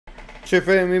Chef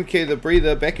MK the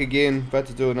Breather back again, about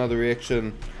to do another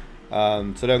reaction. Today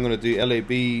I'm going to do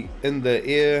L.A.B in the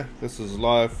air. This is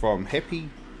live from Happy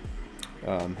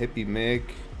Mag.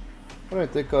 I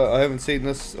don't think I haven't seen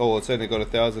this. Oh, it's only got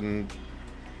 1,000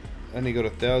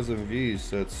 views,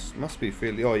 so it must be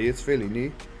fairly, oh yeah, it's fairly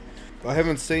new. I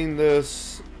haven't seen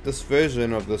this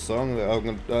version of the song.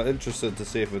 I'm interested to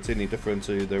see if it's any different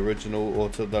to the original or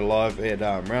to the live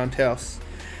at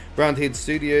Roundhead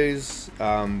Studios,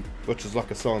 which is like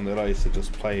a song that I used to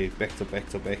just play back to back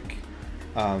to back.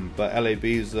 But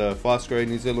L.A.B is a fast growing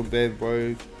New Zealand band,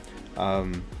 bro.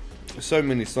 So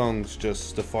many songs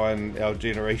just define our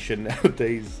generation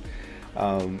nowadays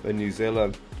in New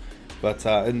Zealand. But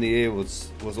In the Air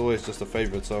was always just a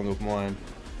favourite song of mine.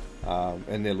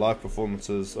 And their live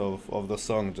performances of the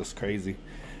song are just crazy.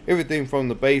 Everything from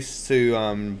the bass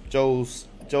to Joel's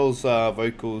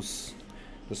vocals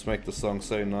just make the song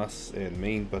so nice and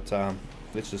mean. But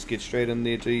let's just get straight in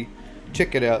there, G.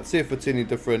 Check it out, see if it's any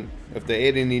different, if they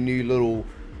add any new little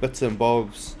bits and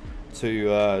bobs to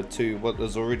what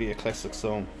is already a classic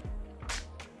song.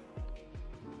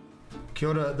 Kia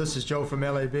ora, this is Joel from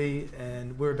L.A.B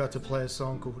and we're about to play a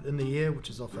song called In the Air, which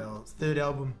is off our third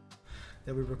album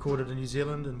that we recorded in New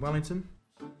Zealand, in Wellington.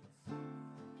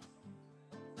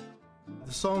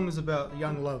 The song is about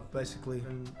young love, basically,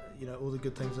 and all the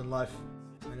good things in life.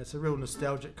 And it's a real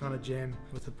nostalgic kind of jam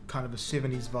with a kind of a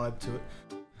 70s vibe to it.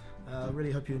 I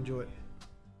really hope you enjoy it.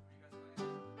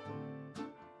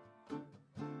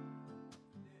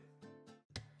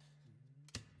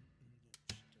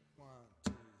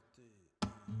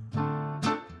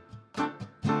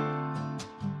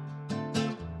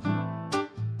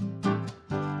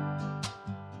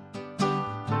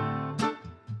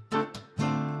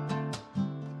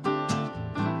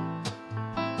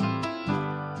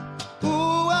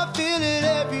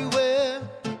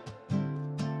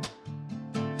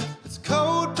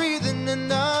 In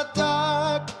the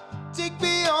dark, take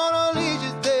me on a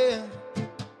leisure there.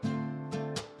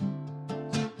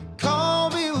 Call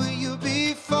me, will you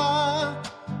be far?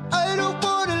 I don't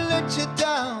wanna let you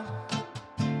down.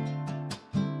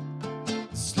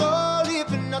 Slowly,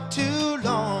 but not too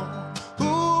long.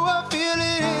 Ooh, I feel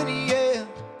it in the air.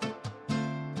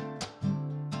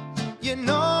 You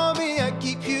know me, I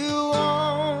keep you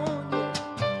on.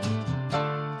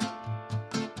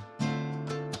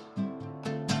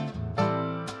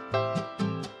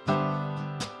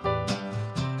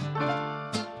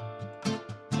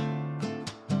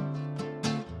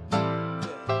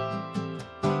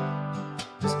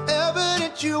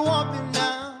 You want me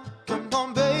now? Come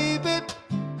on, baby.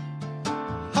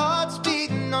 Heart's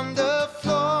beating on the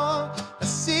floor. I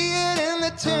see it in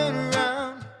the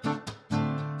turnaround.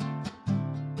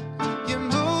 You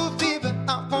move me, but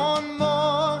I want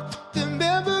more. The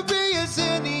memory is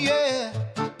in the air.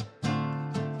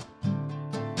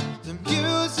 The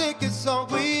music is all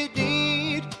we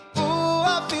need. Oh,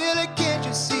 I feel it, can't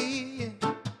you see?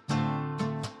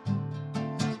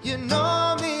 You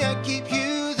know me, I keep you.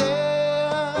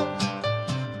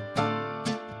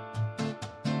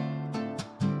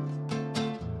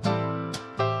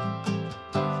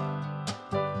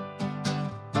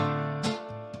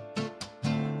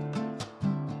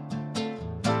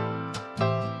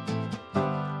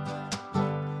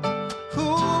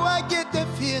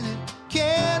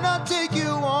 Can I take you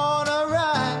on a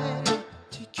ride?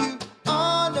 Take you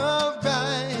on a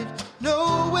ride.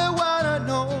 Nowhere wanna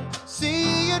know.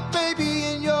 See it, baby,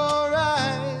 in your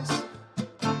eyes.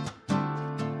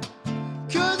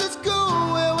 Cause it's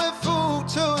cool where we're full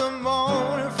till the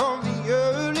morning from the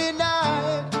early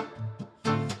night.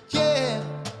 Yeah,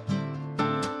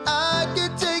 I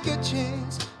could take a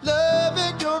chance,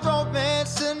 loving your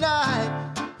romance tonight.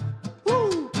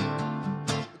 Woo!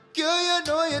 Girl, you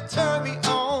know you turn me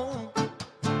on.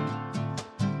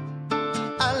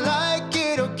 I like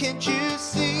it, oh can't you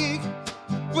see?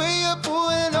 When you're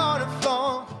pulling on the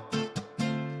floor,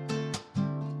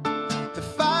 the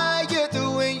fire, the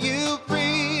way you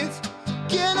breathe.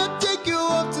 Can I take you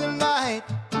up tonight?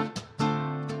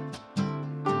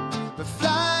 We're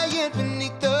flying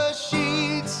beneath the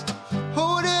sheets,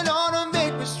 holding on to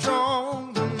make me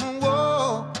strong.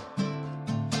 Whoa.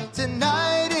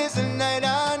 Tonight is the night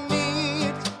I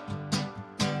need.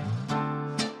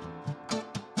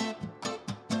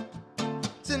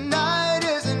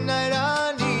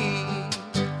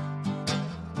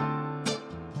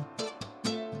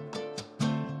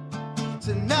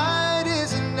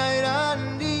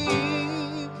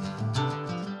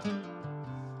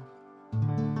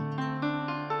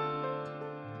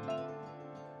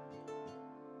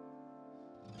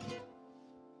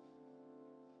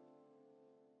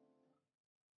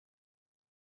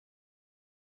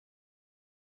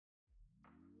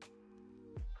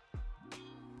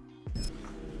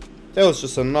 that was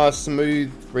just a nice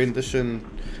smooth rendition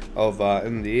of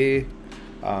In the Air.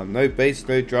 No bass,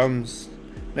 no drums,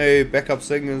 no backup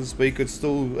singers, but you could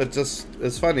still,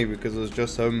 it's funny because it was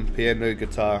just him, piano,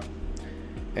 guitar,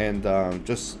 and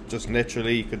just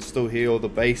naturally you could still hear all the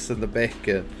bass in the back.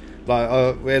 Like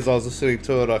as I was listening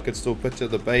to it, I could still picture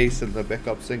the bass and the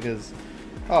backup singers.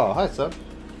 Oh, hi son.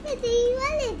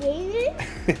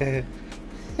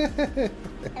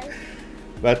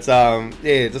 But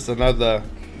yeah, just another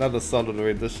solid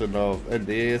rendition of In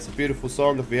the Air. It's a beautiful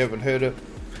song if you haven't heard it.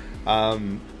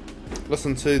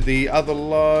 Listen to the other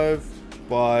live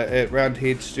at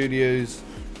Roundhead Studios.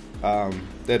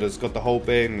 That has got the whole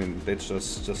band and that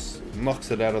just knocks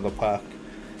it out of the park.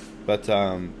 But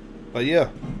yeah,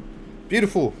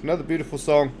 beautiful, another beautiful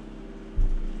song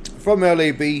from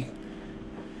L.A.B.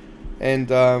 And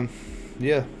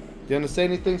yeah, do you want to say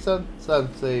anything, son? Son,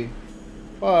 say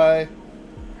bye.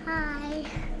 Hi.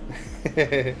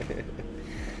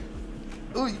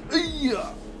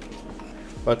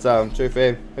 But true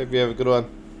fam, hope you have a good one.